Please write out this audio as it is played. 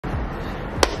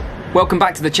Welcome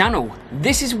back to the channel.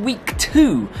 This is week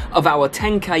 2 of our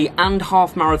 10k and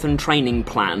half marathon training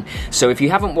plan. So if you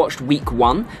haven't watched week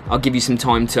 1, I'll give you some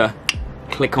time to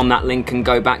click on that link and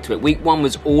go back to it. Week 1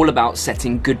 was all about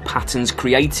setting good patterns,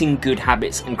 creating good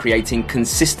habits and creating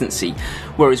consistency.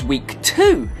 Whereas week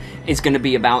 2 is going to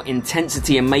be about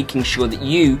intensity and making sure that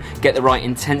you get the right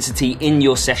intensity in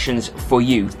your sessions for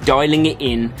you, dialing it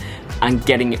in and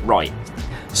getting it right.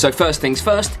 So first things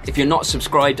first, if you're not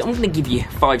subscribed, I'm going to give you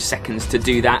 5 seconds to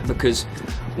do that, because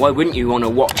why wouldn't you want to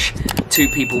watch 2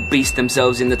 people beast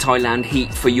themselves in the Thailand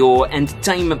heat for your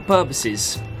entertainment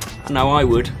purposes? I know I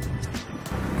would.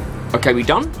 Okay, we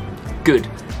done? Good.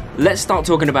 Let's start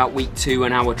talking about week 2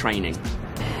 and our training.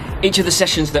 Each of the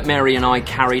sessions that Mary and I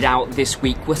carried out this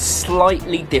week were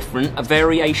slightly different, a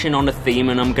variation on a theme,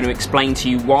 and I'm going to explain to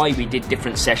you why we did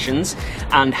different sessions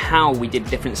and how we did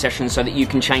different sessions so that you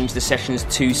can change the sessions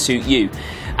to suit you.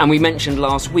 And we mentioned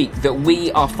last week that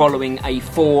we are following a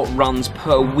 4 runs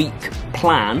per week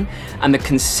plan, and the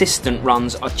consistent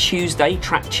runs are Tuesday,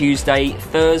 Track Tuesday,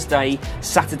 Thursday,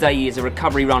 Saturday is a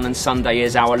recovery run, and Sunday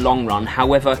is our long run.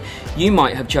 However, you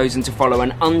might have chosen to follow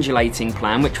an undulating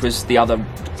plan, which was the other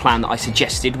plan that I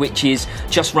suggested, which is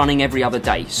just running every other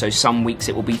day. So some weeks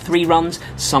it will be 3 runs,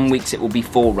 some weeks it will be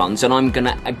 4 runs, and I'm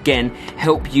gonna again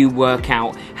help you work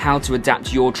out how to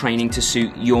adapt your training to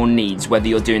suit your needs, whether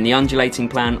you're doing the undulating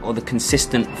plan or the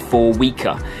consistent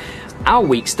 4-weeker. Our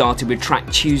week started with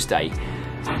Track Tuesday.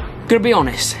 Gonna be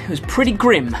honest, it was pretty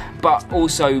grim, but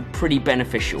also pretty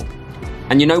beneficial.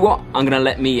 And you know what? I'm gonna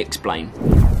let me explain.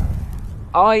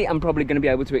 I am probably going to be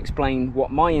able to explain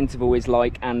what my interval is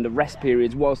like and the rest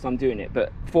periods whilst I'm doing it,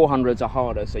 but 400s are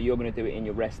harder, so you're going to do it in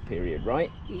your rest period,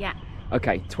 right? Yeah.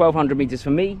 Okay, 1200 meters for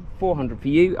me, 400 for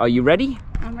you. Are you ready?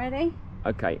 I'm ready.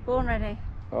 Okay. Born ready.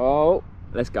 Oh,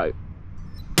 let's go.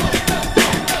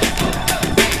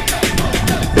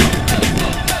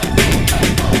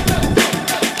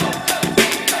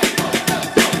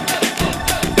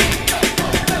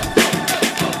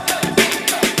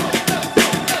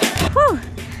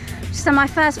 So my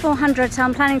first 400, so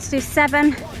I'm planning to do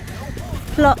 7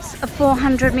 lots of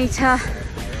 400 meter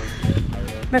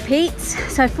repeats.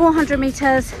 So 400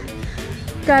 meters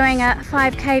going at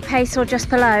 5k pace or just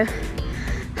below.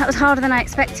 That was harder than I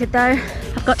expected though.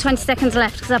 I've got 20 seconds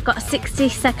left because I've got a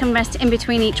 60-second rest in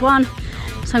between each one.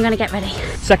 So I'm gonna get ready.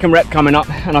 Second rep coming up,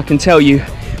 and I can tell you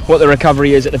what the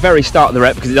recovery is at the very start of the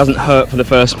rep because it doesn't hurt for the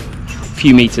first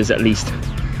few meters at least.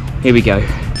 Here we go.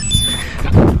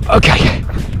 Okay.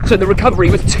 So the recovery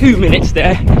was 2 minutes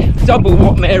there, double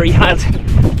what Mary had,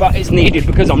 but it's needed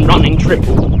because I'm running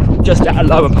triple, just at a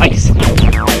lower pace.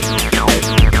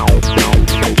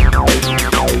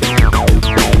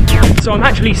 So I'm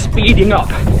actually speeding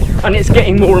up, and it's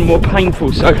getting more and more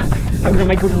painful, so I'm going to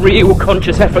make a real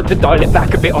conscious effort to dial it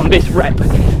back a bit on this rep.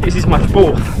 This is my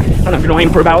 4th, and I'm going to aim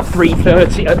for about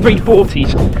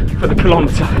 340s for the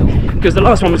kilometre, because the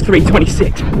last one was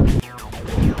 326.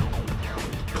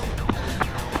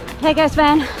 Here goes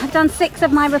Ben. I've done 6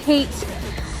 of my repeats.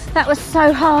 That was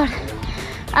so hard.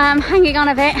 Hanging on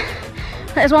a bit.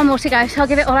 There's 1 more to go, so I'll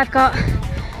give it all I've got.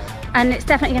 And it's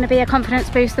definitely going to be a confidence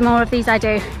boost the more of these I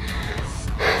do.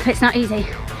 It's not easy,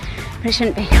 but it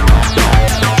shouldn't be.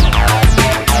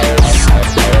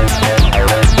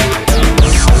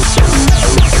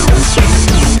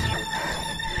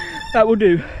 That will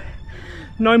do.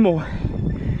 No more.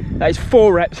 That is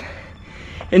 4 reps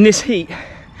in this heat.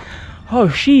 Oh,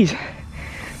 jeez,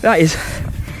 that is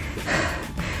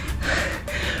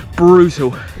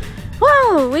brutal.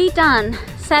 Whoa, we done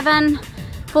 7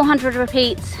 400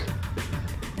 repeats,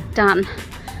 done.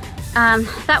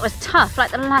 That was tough,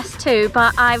 like the last 2,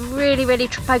 but I really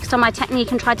focused on my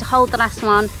technique and tried to hold the last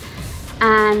one,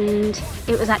 and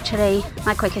it was actually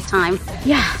my quickest time.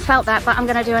 Yeah, felt that, but I'm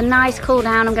gonna do a nice cool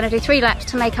down. I'm gonna do 3 laps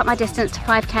to make up my distance to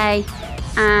 5k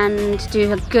and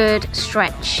do a good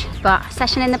stretch, but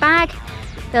session in the bag,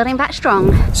 building back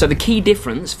strong. So the key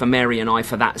difference for Mary and I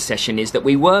for that session is that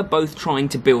we were both trying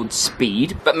to build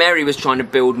speed, but Mary was trying to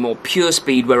build more pure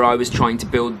speed where I was trying to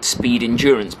build speed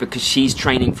endurance because she's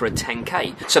training for a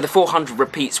 10k. So the 400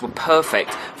 repeats were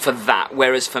perfect for that,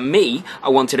 whereas for me, I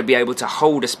wanted to be able to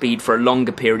hold a speed for a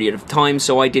longer period of time,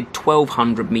 so I did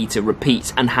 1200 meter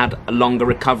repeats and had a longer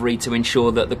recovery to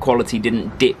ensure that the quality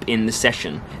didn't dip in the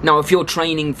session. Now, if you're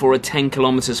training for a 10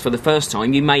 kilometers for the first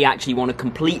time, you may actually want to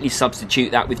completely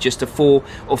substitute that that with just a 4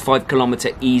 or 5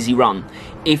 kilometer easy run.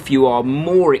 If you are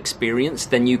more experienced,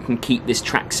 then you can keep this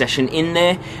track session in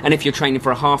there, and if you're training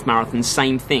for a half marathon,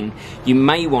 same thing. You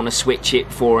may want to switch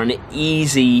it for an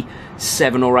easy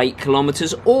 7 or 8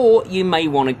 kilometers, or you may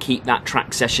want to keep that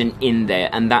track session in there,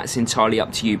 and that's entirely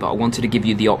up to you, but I wanted to give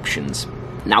you the options.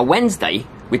 Now, Wednesday,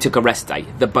 we took a rest day,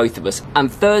 the both of us, and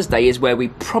Thursday is where we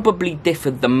probably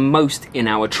differed the most in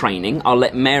our training. I'll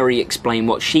let Mary explain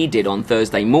what she did on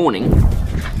Thursday morning.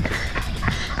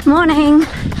 Morning.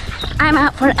 I'm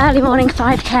out for an early morning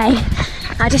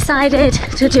 5k. I decided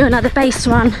to do another base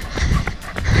run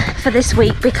for this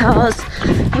week because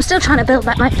I'm still trying to build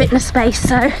back my fitness space,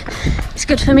 so it's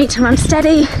good for me to run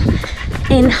steady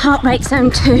in heart rate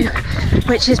zone 2,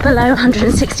 which is below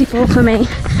 164 for me.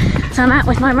 So I'm out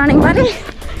with my running buddy.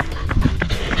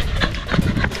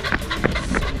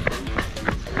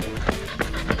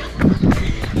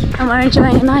 And we're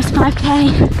enjoying a nice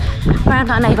 5k around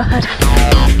our neighbourhood.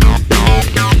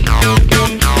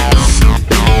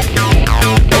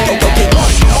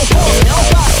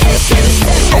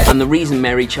 And the reason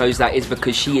Mary chose that is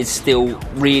because she is still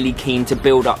really keen to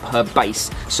build up her base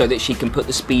so that she can put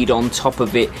the speed on top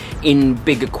of it in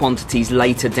bigger quantities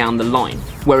later down the line.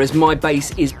 Whereas my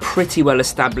base is pretty well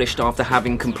established after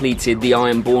having completed the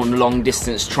Ironborn long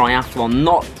distance triathlon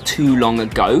not too long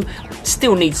ago.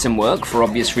 Still needs some work for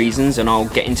obvious reasons, and I'll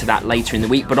get into that later in the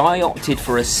week, but I opted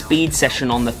for a speed session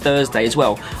on the Thursday as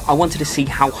well. I wanted to see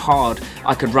how hard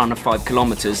I could run a 5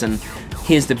 kilometers, and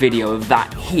here's the video of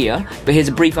that here, but here's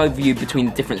a brief overview between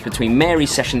the difference between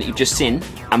Mary's session that you've just seen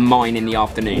and mine in the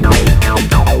afternoon.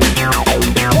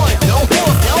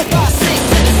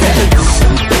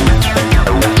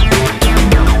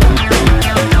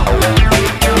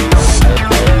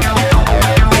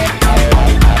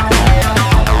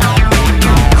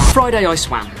 Friday I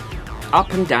swam,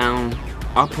 up and down,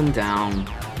 up and down,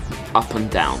 up and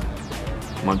down.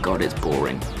 My God, it's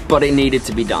boring, but it needed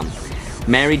to be done.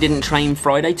 Mary didn't train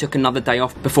Friday, took another day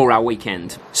off before our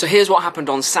weekend. So here's what happened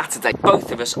on Saturday.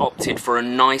 Both of us opted for a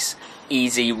nice,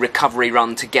 easy recovery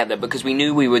run together because we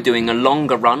knew we were doing a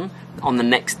longer run on the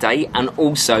next day, and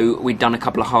also we'd done a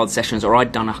couple of hard sessions, or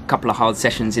I'd done a couple of hard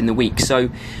sessions in the week. So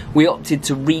we opted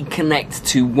to reconnect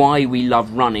to why we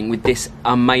love running with this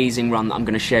amazing run that I'm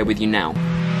going to share with you now.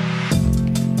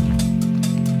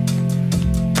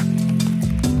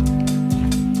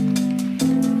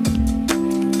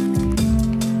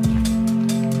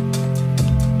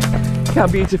 Look how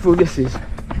beautiful this is,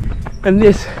 and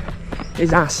this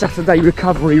is our Saturday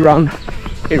recovery run.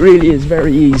 It really is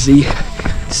very easy,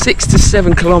 6 to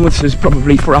 7 kilometers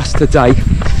probably for us today,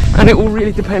 and it will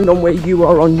really depend on where you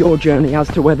are on your journey as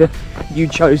to whether you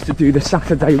chose to do the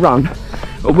Saturday run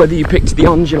or whether you picked the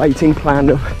undulating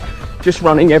plan of just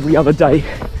running every other day.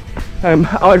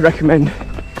 I recommend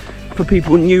for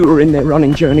people newer in their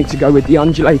running journey to go with the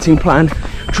undulating plan.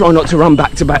 Try not to run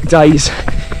back-to-back days.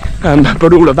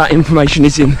 But all of that information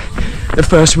is in the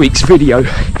first week's video.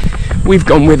 We've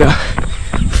gone with a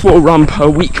 4 run per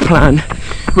week plan,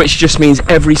 which just means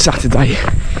every Saturday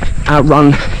our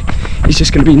run is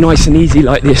just going to be nice and easy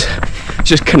like this,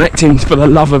 just connecting for the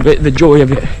love of it, the joy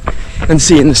of it, and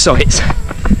seeing the sights.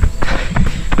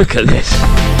 Look at this.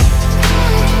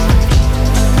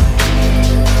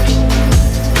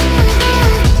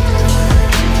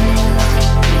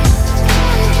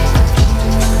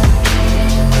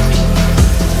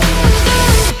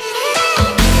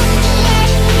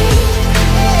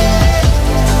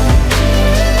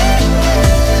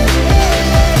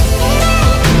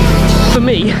 For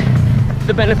me,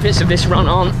 the benefits of this run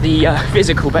aren't the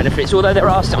physical benefits, although there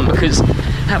are some, because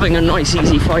having a nice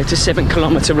easy 5 to 7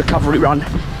 kilometer recovery run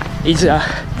is a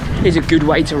good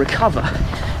way to recover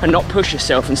and not push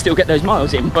yourself and still get those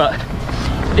miles in. But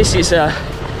this is a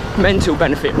mental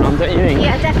benefit run, don't you think?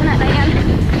 Yeah, definitely,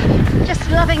 and just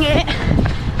loving it,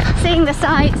 seeing the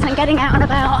sights and getting out and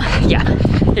about. Yeah,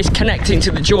 it's connecting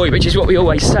to the joy, which is what we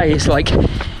always say. It's like,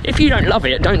 if you don't love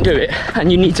it, don't do it,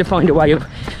 and you need to find a way of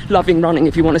loving running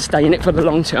if you want to stay in it for the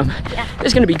long term. Yeah.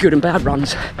 There's going to be good and bad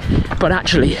runs, but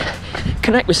actually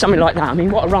connect with something like that. I mean,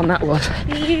 what a run that was.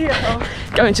 Beautiful.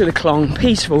 Going to the Clong,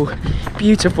 peaceful,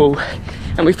 beautiful,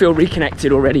 and we feel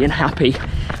reconnected already and happy,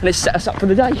 and it's set us up for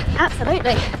the day.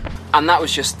 Absolutely. And that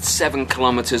was just 7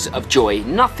 kilometers of joy.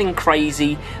 Nothing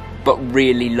crazy, but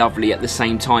really lovely at the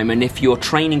same time. And if you're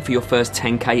training for your first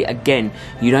 10k, again,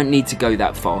 you don't need to go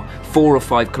that far. 4 or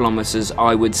 5 kilometers,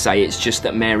 I would say. It's just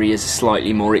that Mary is a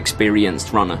slightly more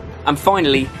experienced runner. And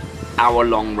finally, our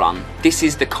long run. This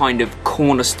is the kind of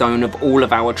cornerstone of all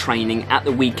of our training. At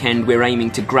the weekend, we're aiming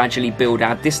to gradually build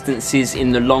our distances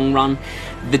in the long run.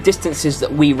 The distances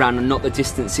that we ran are not the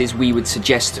distances we would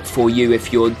suggest for you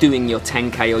if you're doing your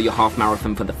 10K or your half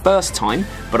marathon for the first time,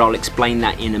 but I'll explain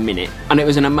that in a minute. And it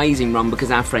was an amazing run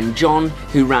because our friend John,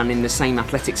 who ran in the same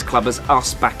athletics club as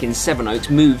us back in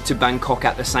Sevenoaks, moved to Bangkok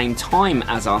at the same time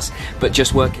as us, but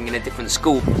just working in a different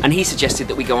school. And he suggested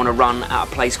that we go on a run at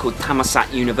a place called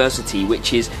Thammasat University,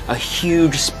 which is a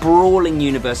huge, sprawling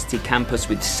university campus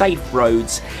with safe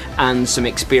roads and some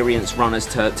experienced runners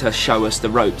to show us the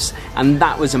ropes. And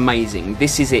that was amazing.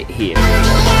 This is it here.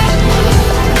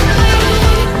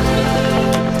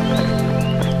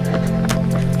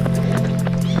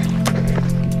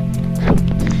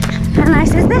 How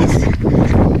nice is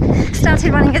this?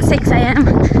 Started running at 6 AM,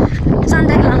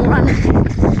 Sunday long run.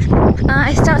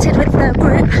 I started with the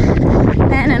group,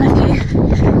 Ben and a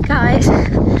few guys,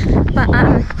 but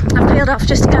I've peeled off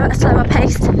just to go at a slower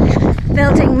pace,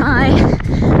 building my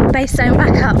base zone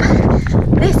back up.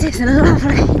 This is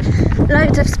lovely,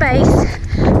 loads of space.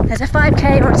 There's a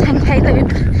 5K or a 10K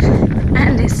loop,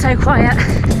 and it's so quiet.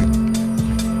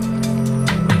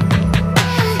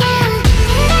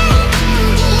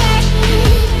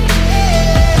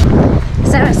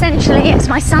 So essentially it's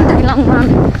my Sunday long run,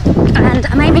 and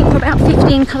I'm aiming for about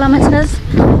 15 kilometres,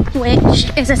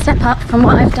 which is a step up from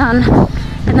what I've done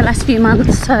in the last few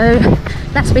months. So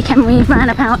last weekend we ran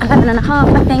about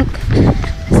 11.5, I think.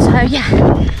 So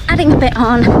yeah, adding a bit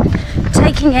on,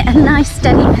 taking it at a nice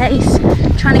steady pace,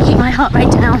 trying to keep my heart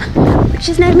rate down, which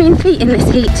is no mean feat in this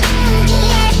heat.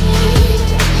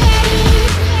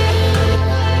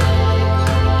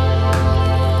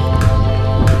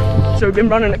 So we've been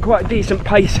running at quite a decent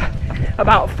pace,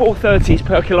 about 4:30s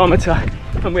per kilometre,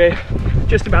 and we're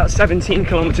just about 17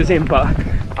 kilometres in, but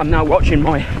I'm now watching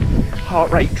my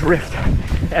heart rate drift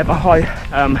ever high.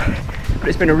 But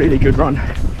it's been a really good run.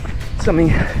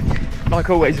 Something, like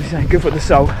always we say, good for the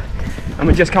soul. And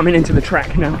we're just coming into the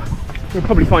track now. We'll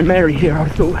probably find Mary here, I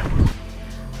thought.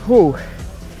 Oh,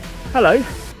 hello.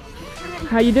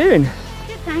 How you doing?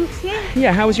 Good, thanks, yeah.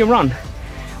 Yeah, how was your run?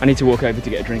 I need to walk over to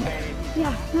get a drink.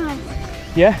 Yeah, nice.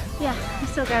 Yeah? Yeah, I'm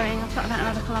still going. I've got about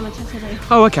another kilometre to do.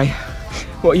 Oh, okay.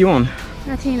 What are you on?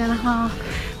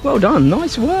 13.5. Well done,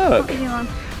 nice work. What are you on?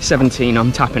 17,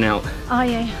 I'm tapping out. Are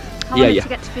you? I Yeah, wanted yeah. to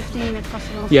get to 15 if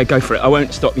possible. Yeah, go for it. I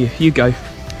won't stop you. You go.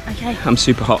 Okay. I'm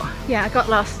super hot. Yeah, I got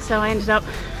lost, so I ended up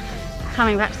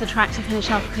coming back to the track to finish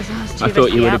off because I was too I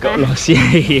thought you would have got lost.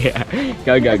 Yeah, yeah.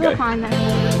 Go, go, go. We'll find them.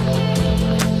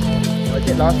 I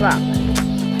did last lap.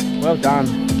 Well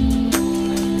done.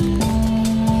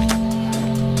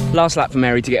 Last lap for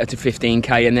Mary to get her to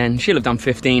 15k, and then she'll have done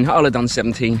 15, I'll have done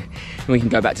 17, and we can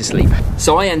go back to sleep.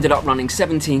 So I ended up running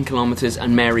 17 kilometres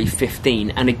and Mary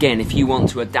 15. And again, if you want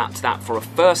to adapt that for a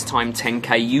first time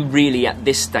 10k, you really at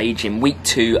this stage in week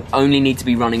 2 only need to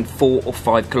be running 4 or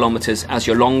 5 kilometres as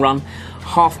your long run.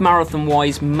 Half marathon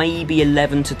wise, maybe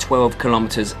 11 to 12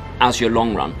 kilometres as your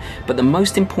long run. But the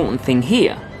most important thing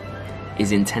here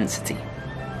is intensity.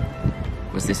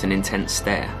 Was this an intense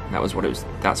stare? That was what it was.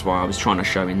 That's why I was trying to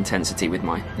show intensity with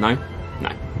my... No? No.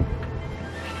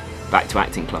 Back to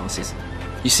acting classes.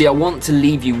 You see, I want to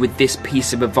leave you with this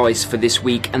piece of advice for this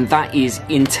week, and that is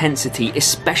intensity,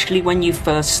 especially when you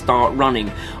first start running.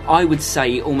 I would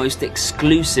say almost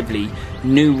exclusively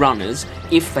new runners,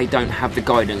 if they don't have the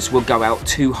guidance, will go out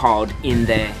too hard in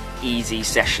their easy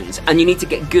sessions, and you need to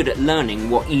get good at learning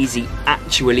what easy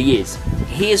actually is.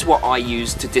 Here's what I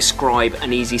use to describe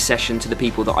an easy session to the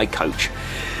people that I coach.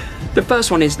 The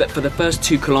first one is that for the first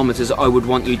 2 kilometers, I would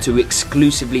want you to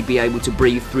exclusively be able to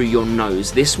breathe through your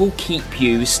nose. This will keep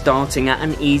you starting at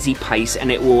an easy pace,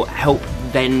 and it will help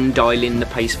then dial in the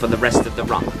pace for the rest of the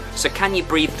run. So can you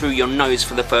breathe through your nose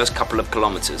for the first couple of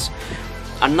kilometers?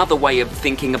 Another way of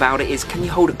thinking about it is, can you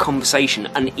hold a conversation,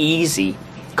 an easy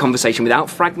conversation without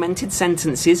fragmented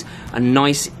sentences, a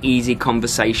nice easy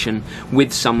conversation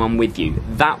with someone with you.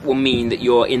 That will mean that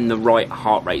you're in the right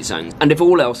heart rate zone. And if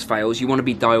all else fails, you want to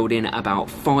be dialed in at about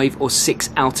 5 or 6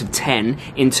 out of 10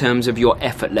 in terms of your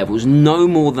effort levels. No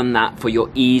more than that for your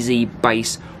easy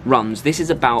base runs. This is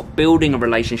about building a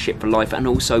relationship for life and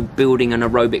also building an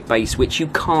aerobic base, which you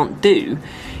can't do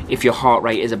if your heart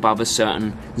rate is above a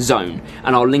certain zone.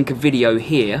 And I'll link a video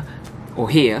here, or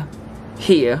here,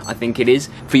 I think it is,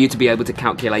 for you to be able to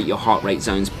calculate your heart rate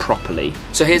zones properly.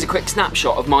 So here's a quick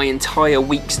snapshot of my entire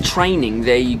week's training.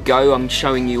 There you go, I'm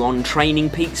showing you on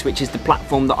Training Peaks, which is the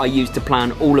platform that I use to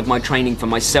plan all of my training for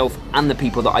myself and the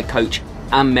people that I coach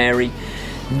and Mary.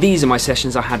 These are my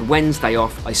sessions. I had Wednesday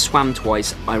off, I swam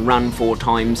twice, I ran 4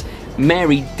 times,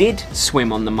 Mary did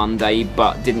swim on the Monday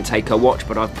but didn't take her watch,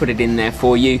 but I've put it in there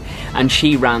for you, and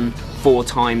she ran 4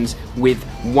 times, with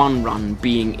 1 run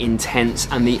being intense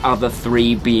and the other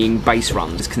 3 being base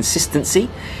runs. Consistency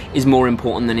is more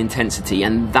important than intensity,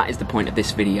 and that is the point of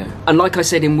this video. And like I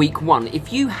said in week 1,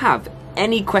 if you have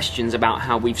any questions about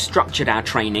how we've structured our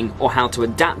training or how to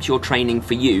adapt your training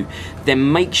for you,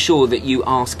 then make sure that you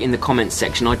ask in the comments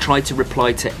section. I try to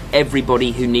reply to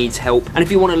everybody who needs help. And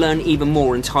if you want to learn even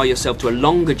more and tie yourself to a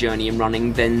longer journey in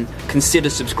running, then consider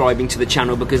subscribing to the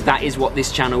channel, because that is what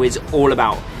this channel is all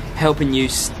about. Helping you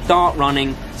start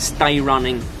running, stay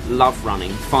running, love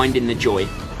running, finding the joy.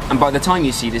 And by the time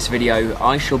you see this video,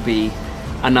 I shall be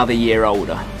another year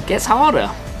older. It gets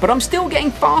harder, but I'm still getting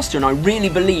faster, and I really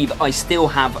believe I still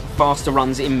have faster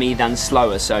runs in me than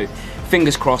slower. So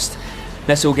fingers crossed,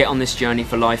 let's all get on this journey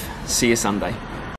for life. See you Sunday.